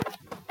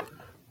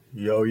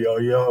Yo, yo,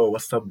 yo,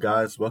 what's up,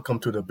 guys? Welcome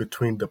to the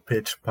Between the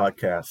Pitch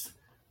podcast.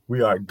 We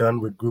are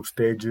done with group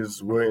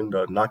stages. We're in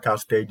the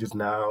knockout stages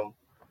now.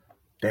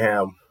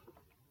 Damn,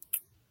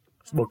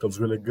 this World Cup's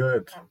really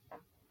good.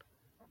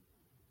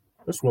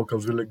 This World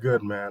Cup's really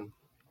good, man.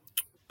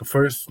 The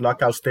first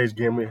knockout stage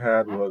game we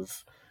had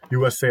was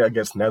USA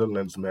against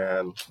Netherlands,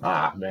 man.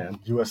 Man,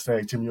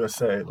 USA, Team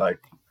USA.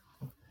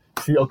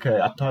 Okay,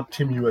 I thought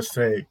Team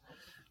USA,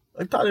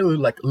 I thought it was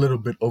like a little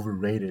bit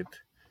overrated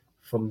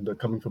from the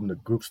coming from the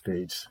group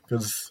stage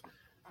because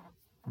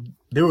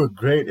they were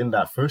great in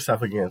that first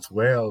half against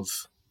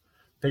Wales.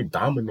 They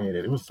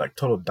dominated. It was like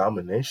total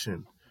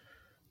domination.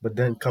 But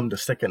then come the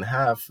second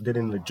half, they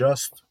didn't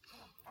adjust.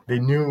 They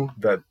knew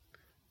that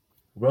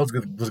was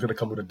going to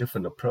come with a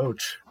different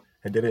approach,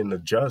 and they didn't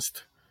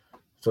adjust.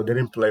 So they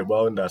didn't play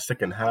well in that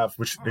second half,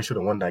 which they should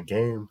have won that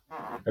game.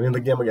 And in the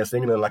game against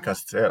England, like I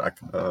said,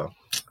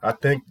 I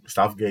think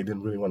Southgate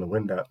didn't really want to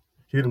win that.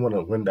 He didn't want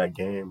to win that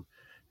game.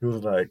 He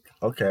was like,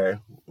 okay,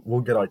 we'll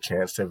get our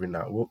chance every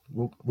now.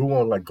 We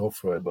won't like go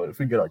for it, but if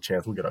we get our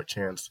chance, we'll get our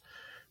chance.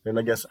 Then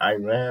I guess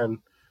Iran,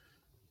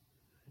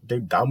 they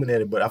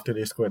dominated, but after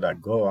they scored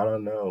that goal, I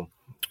don't know.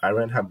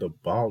 Iran had the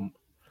ball.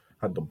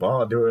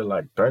 They were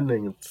like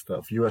threatening and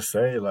stuff.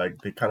 USA,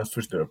 like they kind of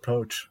switched their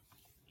approach.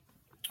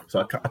 So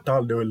I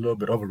thought they were a little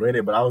bit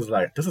overrated, but I was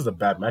like, this is a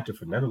bad matchup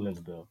for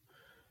Netherlands though,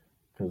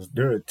 because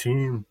they're a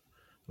team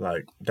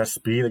like that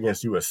speed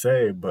against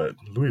USA. But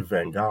Louis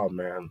Van Gaal,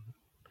 man,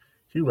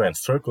 he ran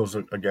circles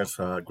against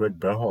Greg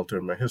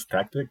Berhalter, man. His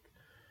tactic,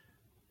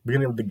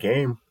 beginning of the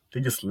game,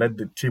 they just let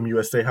the Team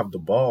USA have the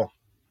ball.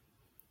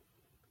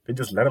 They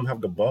just let them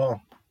have the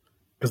ball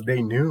because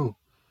they knew,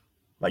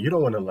 like, you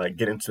don't want to like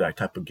get into that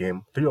type of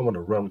game. They don't want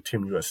to run with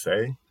Team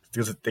USA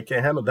because they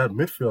can't handle that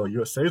midfield.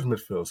 USA's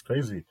midfield is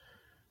crazy,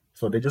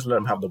 so they just let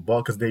them have the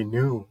ball because they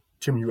knew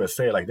Team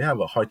USA, like, they have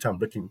a hard time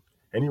breaking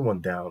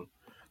anyone down.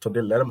 So they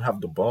let them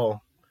have the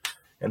ball,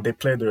 and they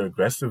play their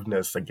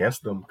aggressiveness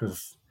against them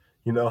because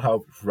you know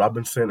how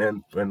Robinson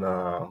and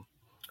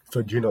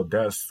Sergino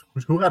Dest,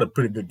 who had a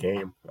pretty good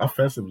game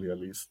offensively at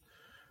least.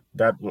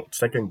 That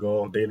second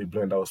goal, Daily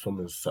Blind, that was from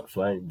his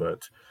flank,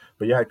 but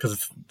yeah,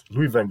 because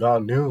Louis Van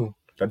Gaal knew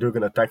that they were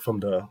gonna attack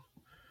from the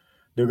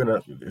they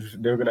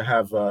were gonna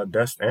have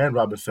Dest and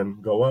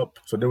Robinson go up,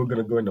 so they were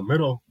gonna go in the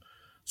middle.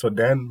 So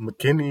then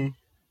McKinney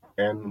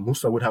and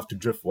Musa would have to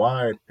drift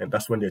wide, and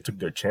that's when they took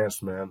their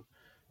chance, man.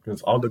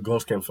 Because all the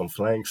goals came from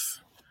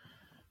flanks.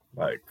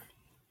 Like,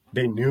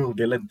 they knew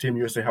they let Team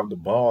USA have the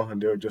ball,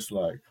 and they were just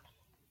like,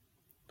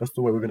 "That's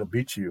the way we're gonna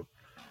beat you.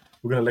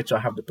 We're gonna let y'all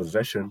have the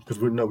possession because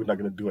we know we're not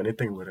gonna do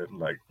anything with it."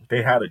 Like,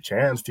 they had a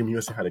chance. Team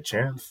USA had a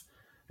chance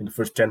in the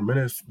first 10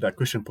 minutes. That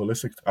Christian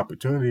Pulisic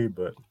opportunity,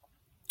 but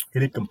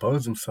he didn't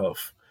compose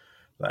himself.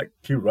 Like,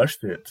 he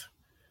rushed it.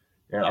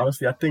 And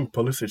honestly, I think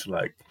Pulisic,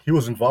 like, he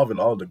was involved in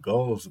all the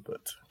goals,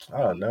 but I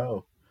don't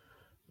know.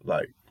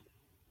 Like,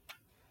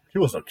 he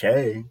was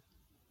okay.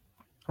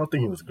 I don't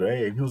think he was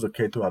great. He was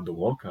okay throughout the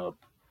World Cup.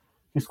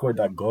 He scored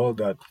that goal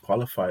that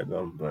qualified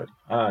them, but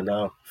I don't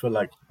know. I feel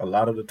like a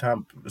lot of the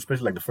time,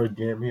 especially like the first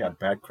game, he had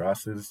bad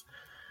crosses,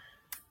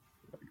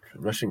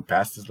 rushing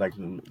passes, like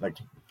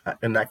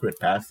inaccurate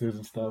passes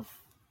and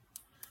stuff.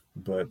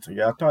 But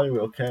yeah, I thought he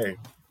was okay.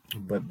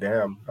 But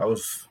damn, I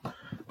was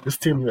this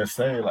Team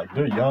USA, like,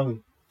 they're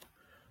young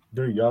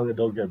and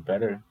they'll get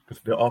better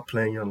because they're all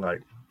playing in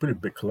like pretty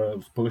big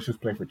clubs. Pulisic's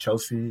playing for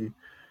Chelsea.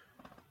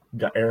 You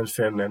got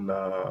Aronson and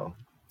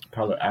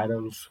Tyler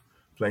Adams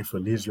playing for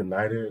Leeds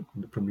United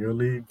in the Premier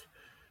League.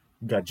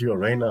 You got Gio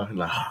Reyna, and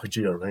like,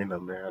 Gio Reyna,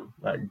 man.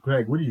 Like,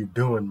 Greg, what are you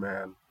doing,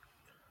 man?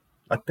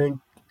 I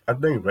think I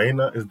think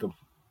Reyna is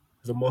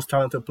the most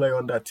talented player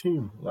on that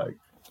team. Like,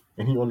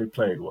 and he only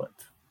played what?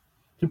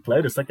 He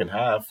played the second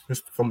half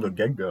just from the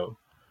get go.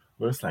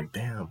 But it's like,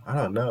 damn, I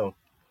don't know.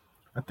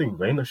 I think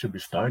Reyna should be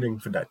starting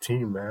for that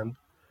team, man.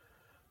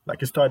 Like,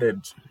 he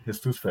started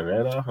Jesus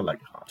Ferreira. Like,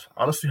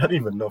 honestly, I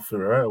didn't even know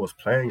Ferreira was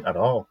playing at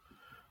all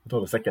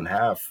until the second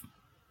half.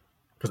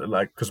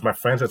 Cause my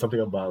friend said something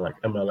about like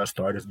MLS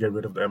starters, get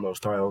rid of the MLS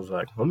starter. I was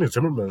like, only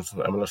Zimmerman's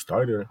the MLS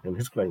starter, and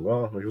he's playing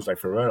well. He was like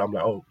Ferreira. I'm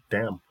like, oh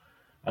damn,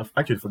 I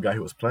actually forgot he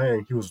was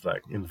playing. He was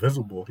like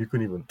invisible. You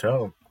couldn't even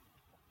tell.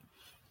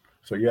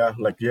 So yeah,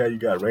 like, yeah, you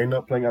got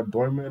Reyna playing at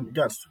Dortmund.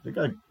 They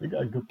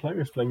got good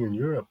players playing in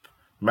Europe.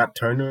 Matt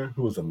Turner,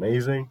 who was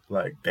amazing.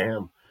 Like,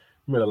 damn,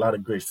 he made a lot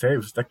of great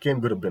saves. That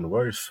game could have been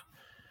worse.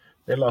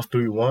 They lost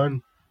 3-1.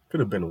 Could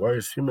have been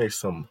worse. He made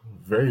some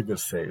very good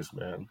saves,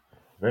 man.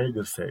 Very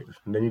good saves.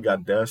 And then you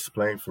got Des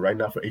playing for right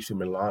now for AC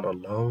Milan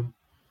on loan.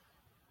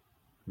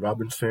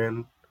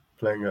 Robinson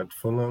playing at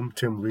Fulham.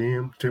 Tim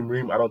Ream. Tim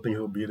Ream, I don't think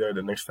he'll be there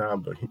the next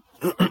time, but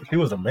he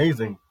was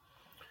amazing.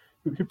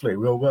 He played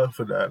real well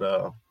for that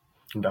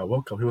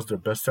World Cup. He was their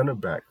best center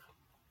back.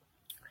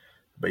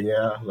 But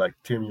yeah, like,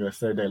 Team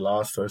USA, they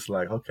lost, so it's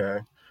like, okay.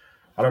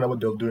 I don't know what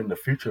they'll do in the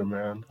future,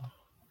 man.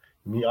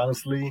 Me,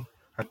 honestly,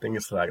 I think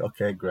it's like,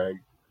 okay, Greg,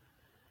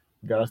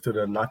 got us to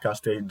the knockout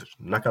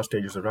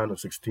stages of round of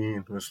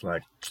 16. It's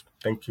like,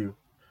 thank you.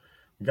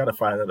 You gotta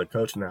find another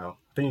coach now.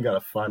 I think you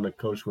gotta find a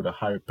coach with a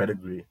higher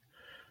pedigree.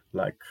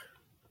 Like,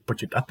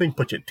 I think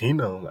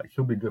Pochettino, like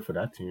he'll be good for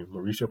that team.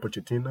 Mauricio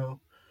Pochettino,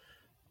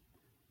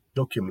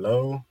 Joachim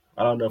Low.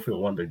 I don't know if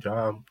he'll win the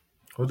job.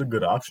 Those are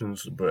good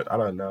options, but I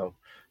don't know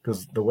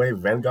because the way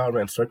Vanguard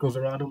ran circles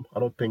around him, I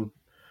don't think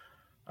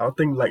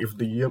like if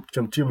the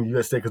team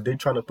USA, because they're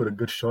trying to put a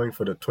good showing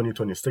for the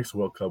 2026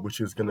 World Cup, which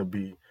is gonna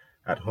be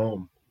at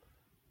home,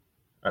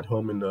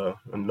 in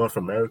North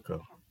America,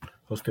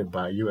 hosted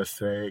by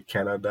USA,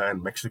 Canada,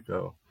 and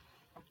Mexico.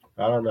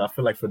 I don't know. I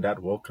feel like for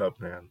that World Cup,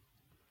 man,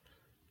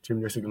 Team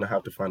USA is gonna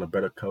have to find a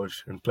better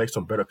coach and play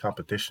some better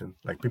competition.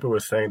 Like people were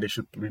saying, they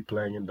should be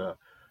playing in the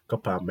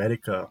Copa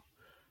America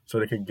so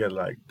they can get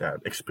like that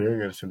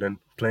experience and then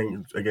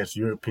playing against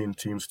European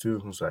teams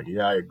too. It's like,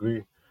 yeah, I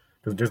agree,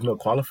 because there's no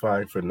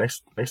qualifying for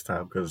next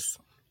time because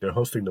they're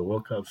hosting the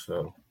World Cup.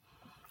 So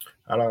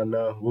I don't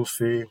know. We'll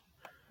see.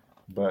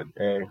 But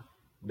hey,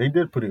 they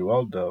did pretty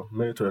well though.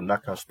 Made it to the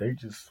knockout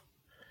stages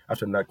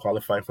after not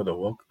qualifying for the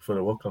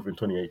World Cup in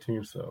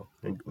 2018. So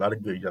a lot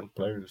of good young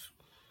players.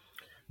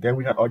 Then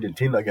we had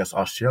Argentina against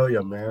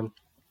Australia, man.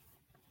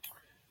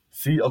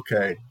 See,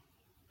 okay,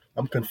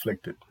 I'm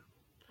conflicted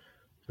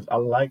because I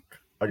like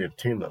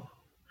Argentina,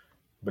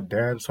 but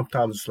then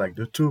sometimes it's like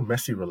they're too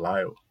Messi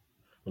reliable.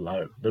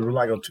 They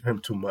rely on him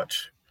too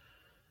much.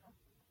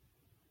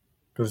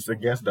 Because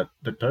against the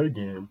third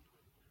game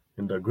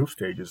in the group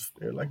stages,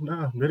 they're like,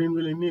 nah, they didn't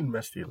really need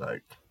Messi.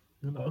 Like,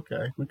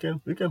 okay, we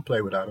can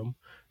play without him.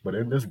 But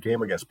in this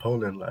game against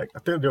Poland, like I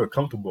think they were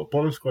comfortable.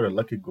 Poland scored a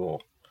lucky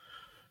goal,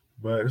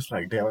 but it's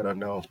like, damn, I don't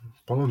know.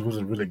 Poland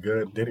wasn't really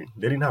good. They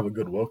didn't have a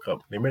good World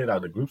Cup. They made it out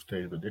of the group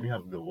stage, but they didn't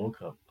have a good World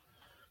Cup.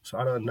 So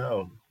I don't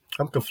know.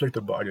 I'm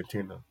conflicted about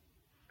Argentina,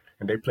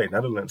 and they play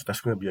Netherlands.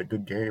 That's gonna be a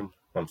good game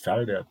on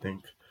Saturday. I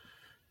think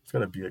it's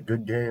gonna be a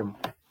good game,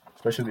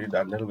 especially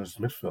that Netherlands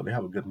midfield. They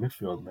have a good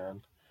midfield,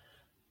 man.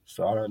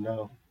 So I don't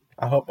know.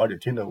 I hope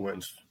Argentina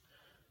wins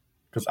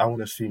because I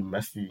want to see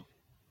Messi.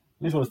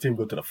 I just want to see him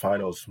go to the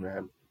finals,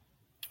 man.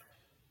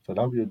 So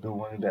that'll be a good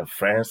one. Then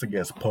France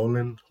against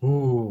Poland.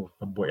 Ooh,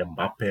 my boy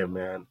Mbappe,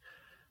 man.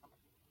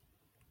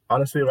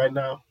 Honestly, right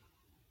now,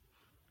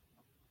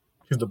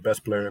 he's the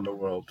best player in the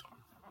world.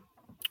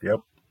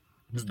 Yep,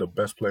 he's the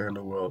best player in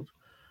the world.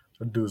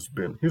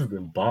 That he's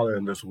been balling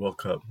in this World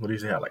Cup. What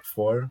does he have, like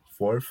four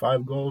or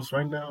five goals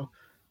right now?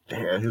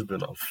 Damn, he's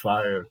been on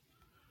fire.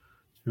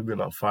 He's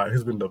been on fire.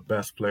 He's been the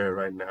best player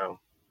right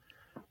now.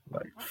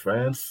 Like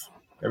France,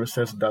 ever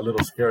since that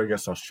little scare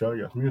against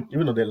Australia,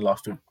 even though they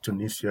lost to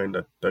Tunisia in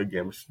the third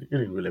game, it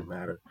didn't really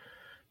matter.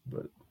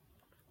 But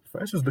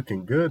France is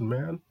looking good,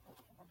 man.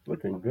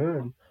 Looking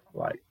good.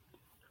 Like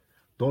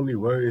the only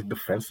worry is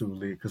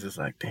defensively, because it's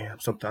like,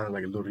 damn, sometimes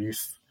like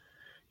Lloris,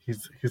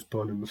 he's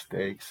pulling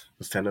mistakes.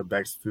 The center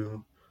backs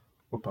too.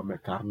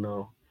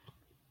 Upamecano.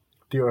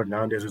 Theo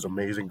Hernandez is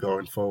amazing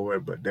going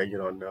forward, but then you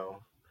don't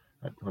know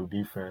on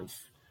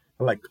defense.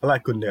 I like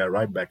Kunde at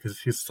right back because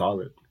he's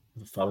solid.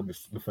 He's a solid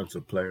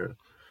defensive player,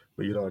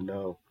 but you don't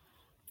know.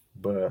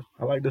 But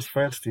I like this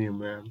France team,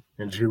 man.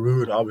 And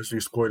Giroud obviously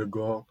scored a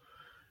goal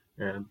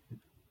and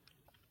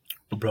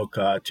broke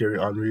Thierry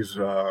Henry's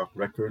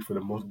record for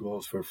the most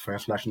goals for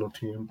France national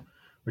team,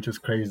 which is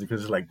crazy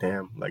because it's like,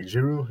 damn, like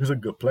Giroud, he's a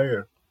good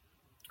player,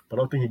 but I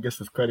don't think he gets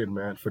his credit,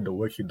 man, for the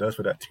work he does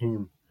for that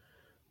team.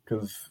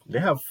 Because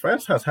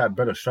France has had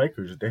better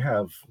strikers. They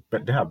have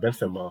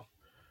Benzema.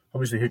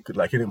 Obviously, he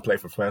didn't play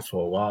for France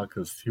for a while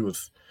because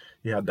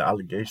he had the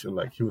allegation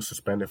like he was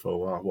suspended for a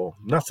while. Well,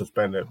 not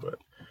suspended, but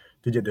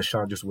DJ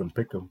Deschamps just wouldn't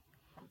pick him.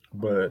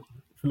 But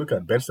if you look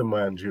at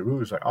Benzema and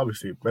Giroud, it's like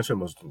obviously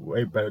Benzema's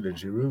way better than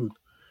Giroud.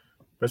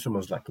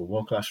 Benzema's like a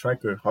world class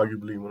striker,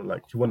 arguably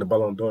he won the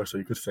Ballon d'Or, so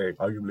you could say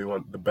arguably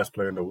one the best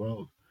player in the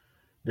world.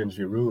 Then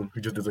Giroud,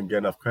 he just doesn't get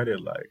enough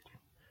credit. Like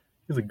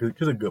he's a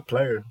good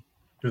player,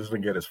 he just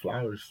doesn't get his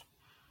flowers.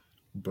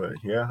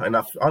 But yeah, and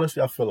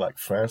honestly, I feel like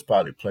France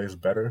probably plays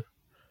better.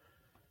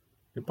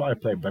 They probably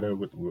play better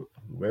with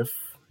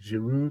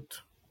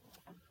Giroud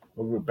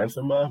over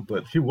Benzema,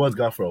 but he was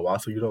gone for a while,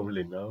 so you don't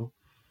really know.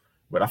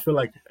 But I feel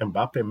like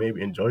Mbappe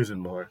maybe enjoys it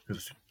more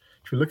because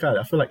if you look at it,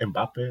 I feel like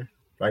Mbappe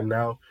right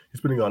now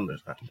he's putting on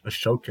a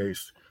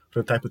showcase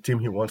for the type of team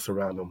he wants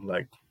around him.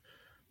 Like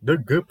they're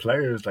good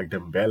players, like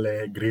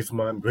Dembele,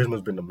 Griezmann.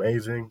 Griezmann's been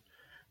amazing.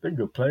 They're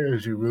good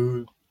players,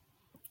 Giroud,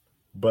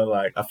 but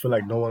like I feel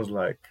like no one's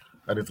like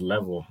at his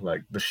level,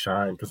 like the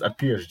shine. Because at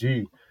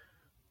PSG,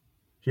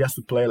 he has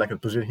to play like a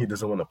position he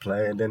doesn't want to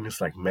play, and then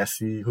it's like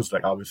Messi, who's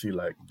like obviously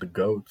like the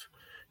goat.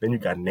 Then you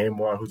got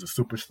Neymar, who's a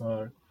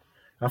superstar.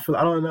 I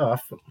don't know.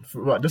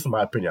 Well, this is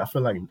my opinion. I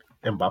feel like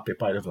Mbappe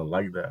probably doesn't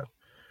like that.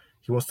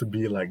 He wants to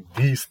be like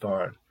the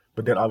star,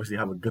 but then obviously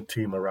have a good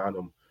team around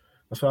him.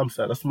 That's what I'm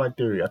saying. That's my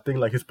theory. I think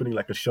like he's putting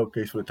like a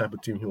showcase for the type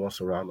of team he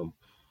wants around him.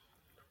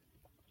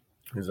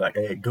 He's like,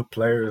 hey, good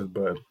players,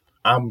 but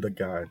I'm the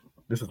guy.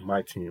 This is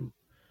my team.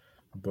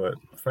 But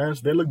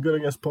France, they look good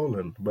against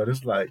Poland. But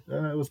it's like,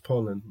 it was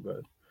Poland,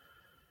 but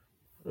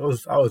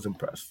I was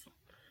impressed.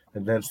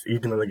 And then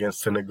England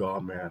against Senegal,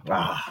 man.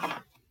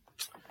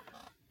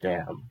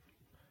 Damn.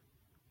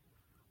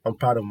 I'm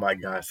proud of my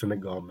guy,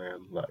 Senegal,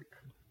 man. Like,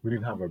 we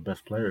didn't have our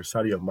best player,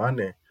 Sadio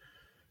Mane.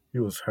 He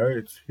was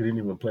hurt. He didn't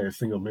even play a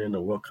single minute in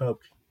the World Cup,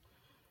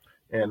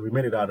 and we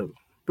made it out of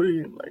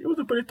it was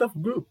a pretty tough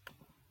group.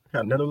 We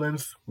had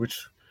Netherlands,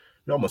 which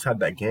we almost had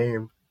that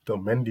game till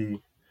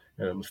Mendy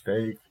had a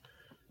mistake,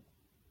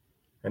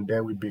 and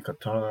then we beat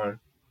Qatar,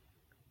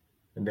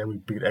 and then we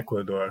beat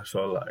Ecuador.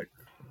 So like,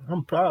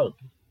 I'm proud.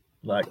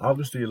 Like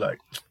obviously, like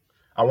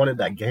I wanted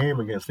that game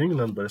against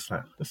England, but it's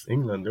like it's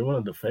England. They're one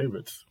of the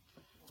favorites.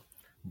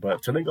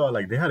 But Senegal,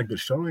 like they had a good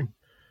showing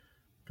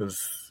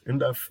because in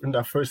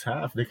that first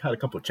half they had a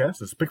couple of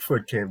chances.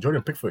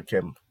 Jordan Pickford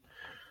came.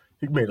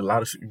 He made a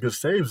lot of good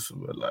saves,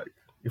 but like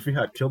if he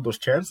had killed those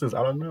chances,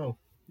 I don't know.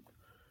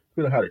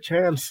 We'd have had a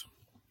chance.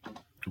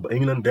 But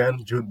England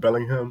then, Jude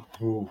Bellingham,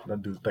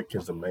 that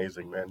kid's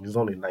amazing, man. He's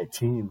only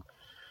 19.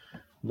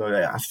 No,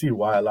 yeah, I see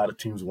why a lot of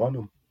teams want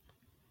him.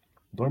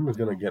 Dortmund's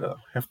gonna get a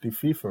hefty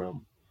fee for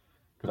him.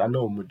 Because I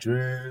know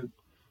Madrid,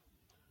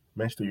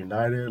 Manchester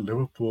United,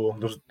 Liverpool,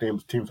 those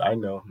teams I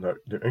know,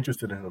 they're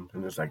interested in him.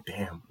 And it's like,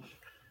 damn,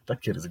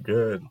 that kid is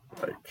good.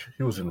 Like,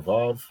 he was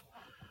involved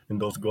in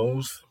those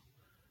goals.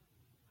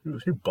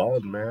 He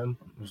balled, man.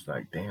 It was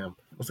like, damn,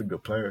 that's a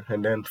good player.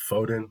 And then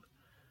Foden.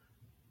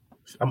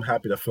 I'm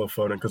happy that Phil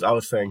Foden, because I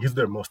was saying he's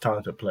their most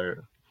talented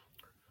player.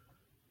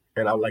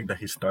 And I like that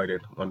he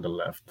started on the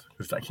left.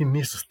 It's like, he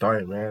needs to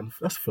start, man.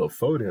 That's Phil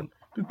Foden.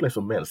 He plays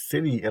for Man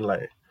City, and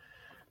like,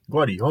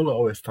 Guardiola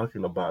always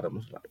talking about him.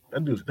 It's like,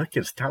 that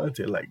kid's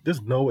talented. Like,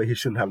 there's no way he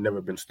shouldn't have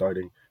never been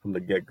starting from the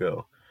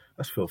get-go.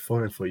 That's Phil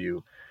Foden for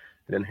you.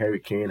 And then Harry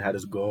Kane had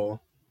his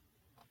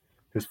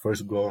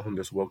first goal in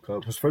this World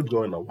Cup. His first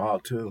goal in a while,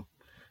 too.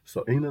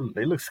 So England,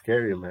 they look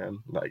scary, man.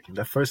 Like,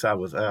 that first half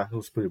it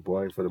was pretty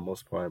boring for the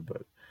most part,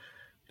 but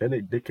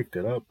then they kicked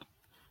it up.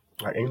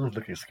 Like, England's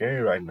looking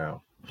scary right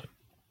now.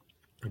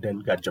 And then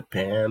we got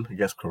Japan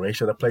against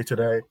Croatia to play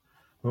today.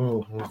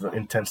 Oh, it was an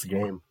intense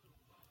game.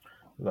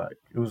 Like,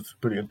 it was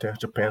pretty intense.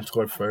 Japan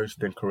scored first,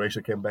 then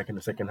Croatia came back in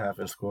the second half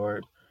and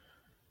scored.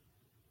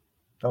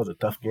 That was a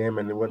tough game,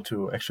 and it went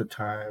to extra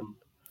time.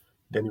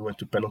 Then it went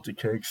to penalty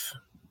kicks.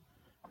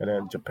 And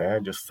then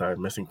Japan just started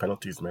missing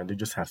penalties, man. They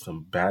just had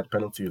some bad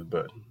penalties,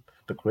 but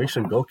the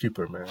Croatian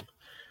goalkeeper, man,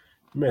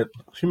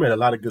 he made a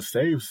lot of good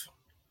saves.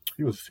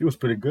 He was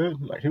pretty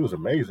good. Like, he was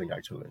amazing,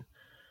 actually.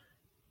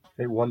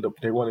 They won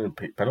in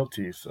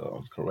penalties,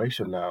 so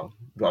Croatia now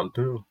gone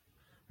through,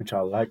 which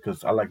I like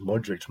because I like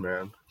Modric,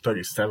 man.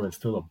 37,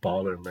 still a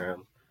baller,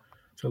 man.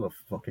 Still a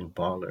fucking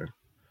baller.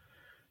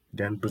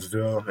 Then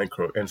Brazil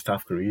and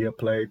South Korea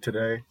played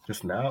today,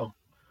 just now.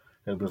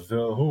 And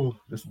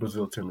this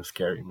Brazil team is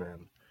scary,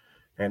 man.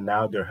 And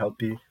now they're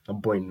healthy. My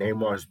boy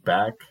Neymar is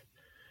back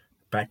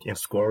in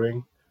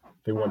scoring.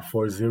 They won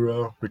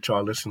 4-0.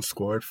 Richarlison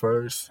scored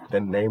first,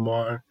 then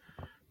Neymar,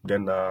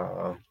 then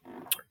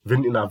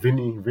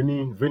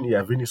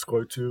Vinny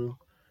scored too,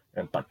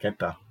 and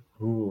Paqueta.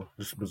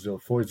 This Brazil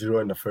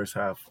 4-0 in the first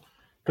half.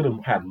 Could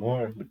have had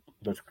more.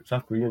 The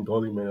South Korean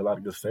goalie made a lot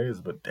of good saves,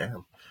 but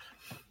damn.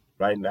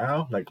 Right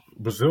now, like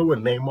Brazil with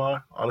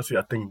Neymar, honestly,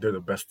 I think they're the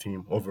best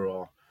team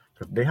overall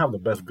because they have the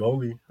best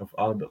goalie of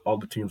all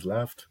the teams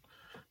left.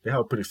 They have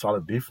a pretty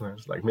solid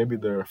defense. Like maybe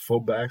their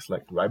fullbacks,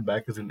 like right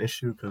back, is an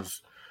issue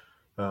because,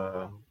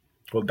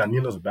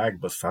 Danilo's back,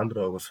 but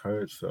Sandro was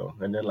hurt. So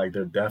and then like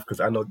they're depth because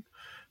I know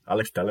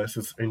Alex Telles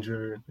is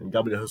injured and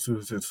Gabriel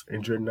Jesus is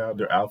injured now.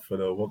 They're out for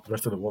the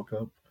rest of the World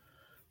Cup,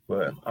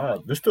 but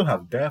they still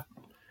have depth.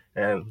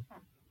 And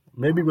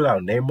maybe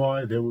without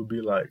Neymar, they would be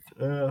like,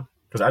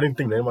 because I didn't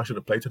think Neymar should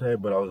have played today,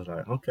 but I was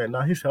like, okay,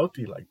 now he's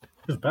healthy. Like,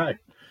 he's back.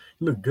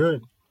 He looked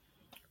good.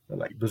 And,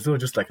 like, Brazil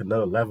just, like,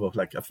 another level.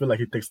 Like, I feel like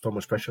he takes so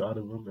much pressure out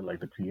of him and,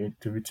 like, the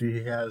creativity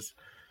he has.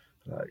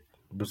 Like,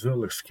 Brazil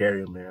looks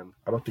scary, man.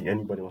 I don't think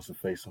anybody wants to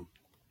face him.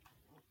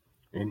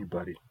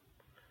 Anybody.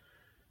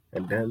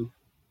 And then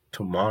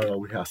tomorrow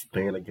we have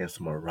Spain against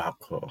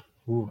Morocco.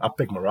 I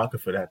picked Morocco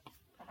for that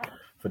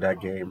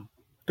game.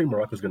 I think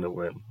Morocco's going to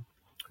win.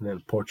 And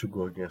then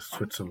Portugal against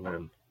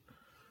Switzerland.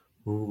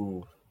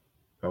 Ooh,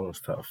 that one's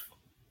tough.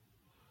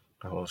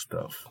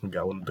 We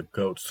got one of the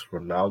GOATs,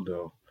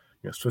 Ronaldo,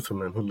 against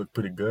Switzerland, who looked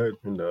pretty good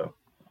in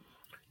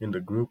the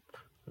group.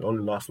 The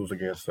only loss was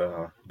against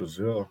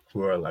Brazil,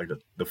 who are like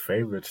the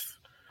favorites.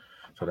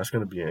 So that's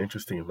going to be an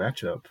interesting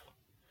matchup.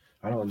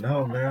 I don't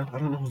know, man. I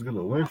don't know who's going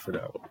to win for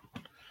that one. I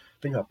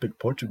think I picked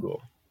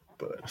Portugal,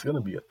 but it's going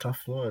to be a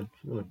tough one.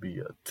 It's going to be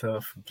a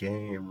tough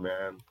game,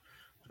 man.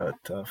 A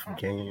tough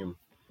game.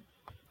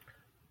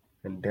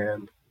 And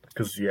then,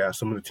 because,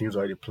 some of the teams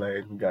already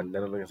played. We got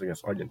Netherlands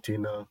against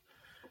Argentina.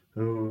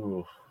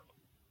 Ooh.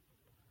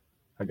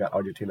 I got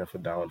Argentina for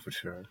that one for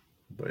sure.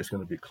 But it's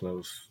going to be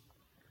close.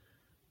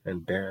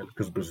 And then,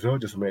 because Brazil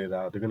just made it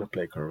out, they're going to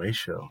play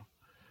Croatia.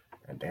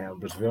 And damn,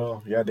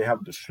 Brazil, they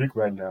have the streak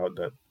right now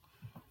that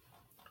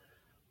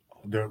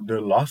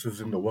their losses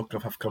in the World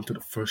Cup have come to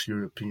the first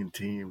European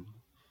team.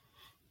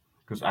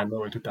 Because I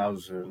know in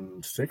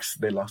 2006,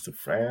 they lost to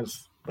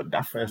France. But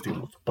that France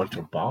team was a bunch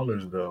of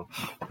ballers, though.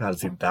 Had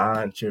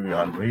Zidane, Thierry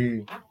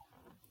Henry.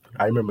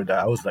 I remember that.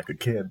 I was like a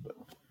kid, but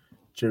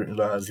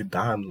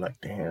Zidane,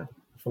 like, damn.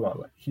 feel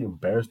like he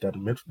embarrassed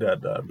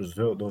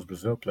those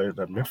Brazil players,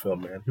 that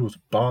midfield, man. He was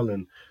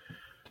balling.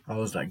 I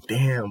was like,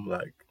 damn,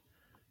 like,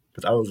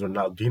 because I was a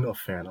Ronaldinho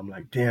fan. I'm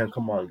like, damn,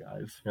 come on,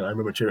 guys. And I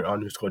remember Thierry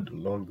Henry scored the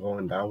lone goal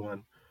in that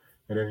one.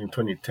 And then in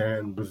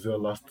 2010, Brazil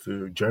lost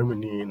to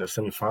Germany in the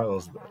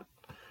semifinals. But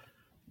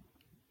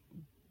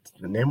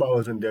the Neymar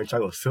was in there.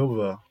 Thiago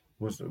Silva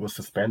was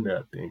suspended,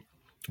 I think.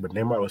 But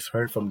Neymar was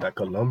hurt from that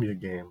Colombia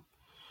game.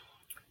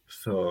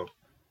 So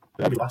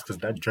they lost because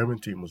that German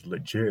team was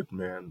legit,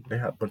 man. They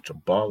had a bunch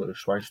of ballers.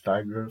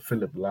 Schweinsteiger,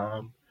 Philipp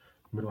Lahm,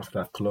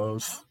 Miroslav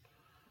Klose,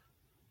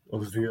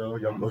 Ozil,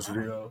 young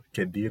Ozil,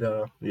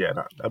 Kedira.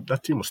 Yeah,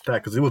 that team was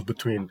stacked because it was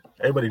between,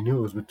 everybody knew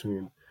it was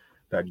between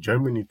that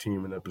Germany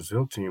team and the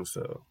Brazil team.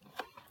 So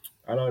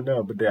I don't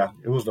know, but yeah,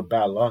 it was a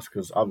bad loss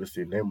because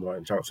obviously Neymar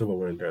and Thiago Silva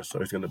were in there. So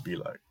it's going to be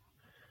like,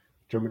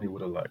 Germany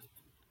would have like,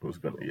 was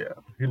going to, yeah,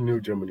 he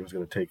knew Germany was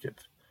going to take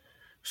it.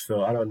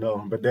 So I don't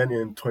know. But then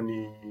in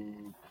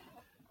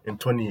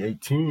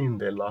 2018,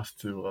 they lost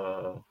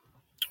to,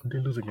 who did they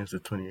lose against in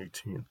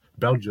 2018?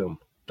 Belgium,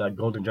 that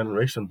golden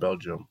generation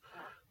Belgium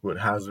with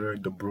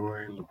Hazard, De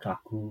Bruyne,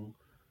 Lukaku.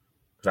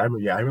 'Cause I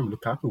remember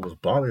Lukaku was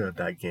balling at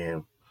that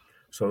game.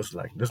 So it's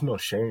like, there's no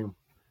shame.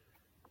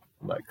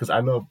 Like, because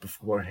I know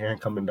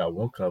beforehand coming that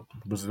World Cup,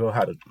 Brazil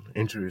had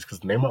injuries because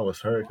Neymar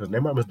was hurt. Because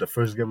Neymar missed the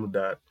first game of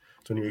that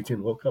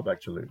 2018 World Cup,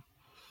 actually.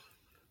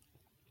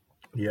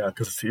 Yeah,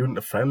 because even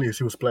the friendlies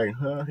he was playing,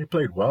 he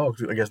played well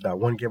against that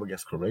one game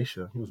against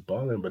Croatia. He was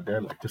balling, but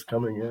then like just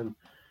coming in,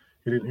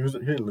 he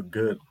didn't look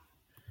good.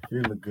 He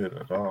didn't look good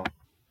at all.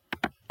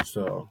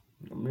 So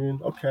I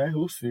mean, okay,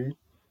 we'll see.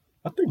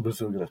 I think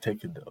Brazil's gonna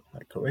take it though.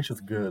 Like Croatia's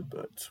good,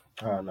 but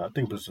I don't know. I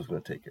think Brazil's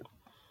gonna take it.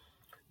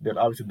 Then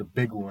obviously the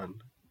big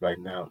one right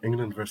now,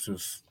 England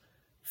versus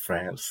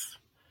France.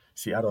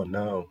 See, I don't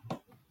know.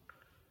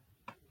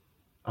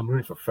 I'm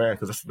rooting for France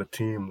because that's the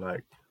team.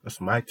 Like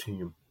that's my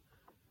team.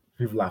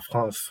 Vive la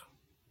France.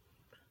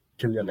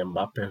 Kylian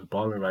Mbappe is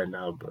balling right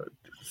now, but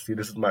see,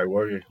 this is my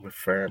worry with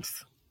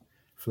France.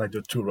 I feel like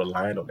they're too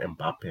reliant on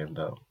Mbappe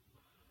though.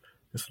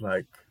 It's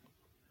like,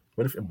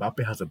 what if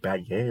Mbappe has a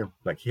bad game?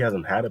 Like he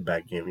hasn't had a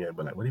bad game yet,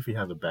 but like, what if he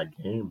has a bad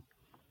game?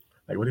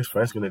 Like, what is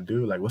France gonna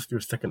do? Like, what's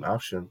your second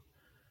option?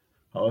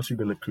 How else are you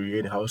gonna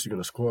create? How else are you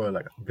gonna score?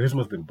 Like,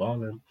 Griezmann's been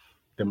balling.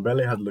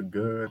 Dembele has looked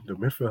good. The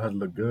midfield has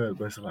looked good,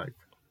 but it's like,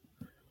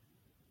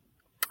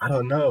 I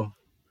don't know.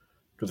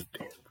 Because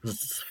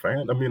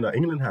France, I mean,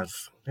 England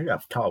they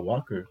got Kyle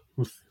Walker,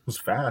 who's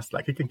fast.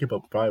 Like, he can keep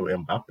up probably with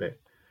Mbappe.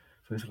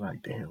 So it's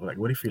like, damn, like,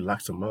 what if he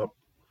locks him up?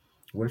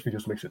 What if he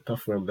just makes it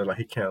tough for him? That like,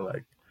 he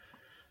can't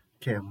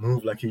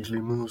move like he usually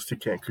moves. He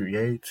can't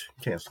create.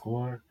 He can't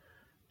score.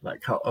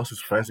 Like, how else is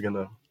France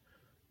gonna?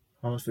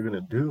 How else they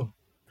gonna do?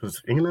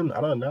 Because England,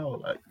 I don't know.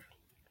 Like,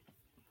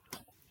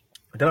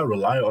 they don't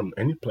rely on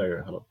any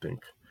player. I don't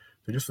think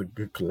they're just a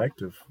good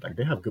collective. Like,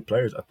 they have good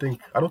players. I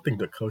don't think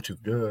the coach is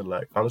good.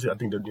 Like, honestly, I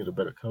think they need a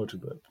better coach.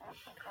 But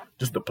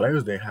just the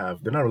players they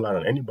have, they're not relying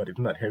on anybody.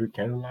 They're not Harry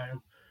Kane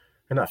reliable.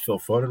 They're not Phil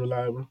Foden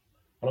reliable.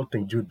 I don't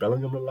think Jude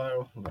Bellingham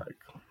reliable. Like,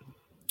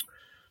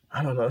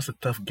 I don't know. That's a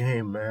tough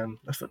game, man.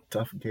 That's a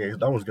tough game.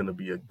 That one's gonna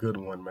be a good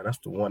one, man. That's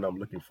the one I'm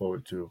looking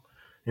forward to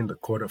in the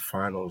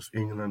quarterfinals,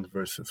 England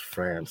versus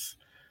France.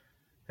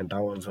 And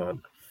that one's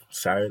on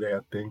Saturday, I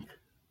think.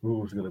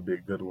 Ooh, it's gonna be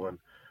a good one.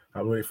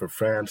 I'm ready for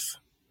France,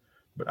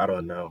 but I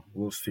don't know.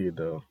 We'll see,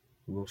 though.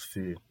 We'll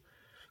see.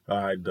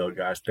 All right, though,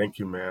 guys. Thank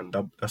you, man.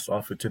 That's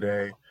all for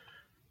today.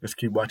 Let's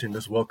keep watching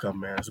this World Cup,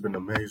 man. It's been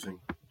amazing.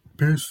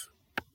 Peace.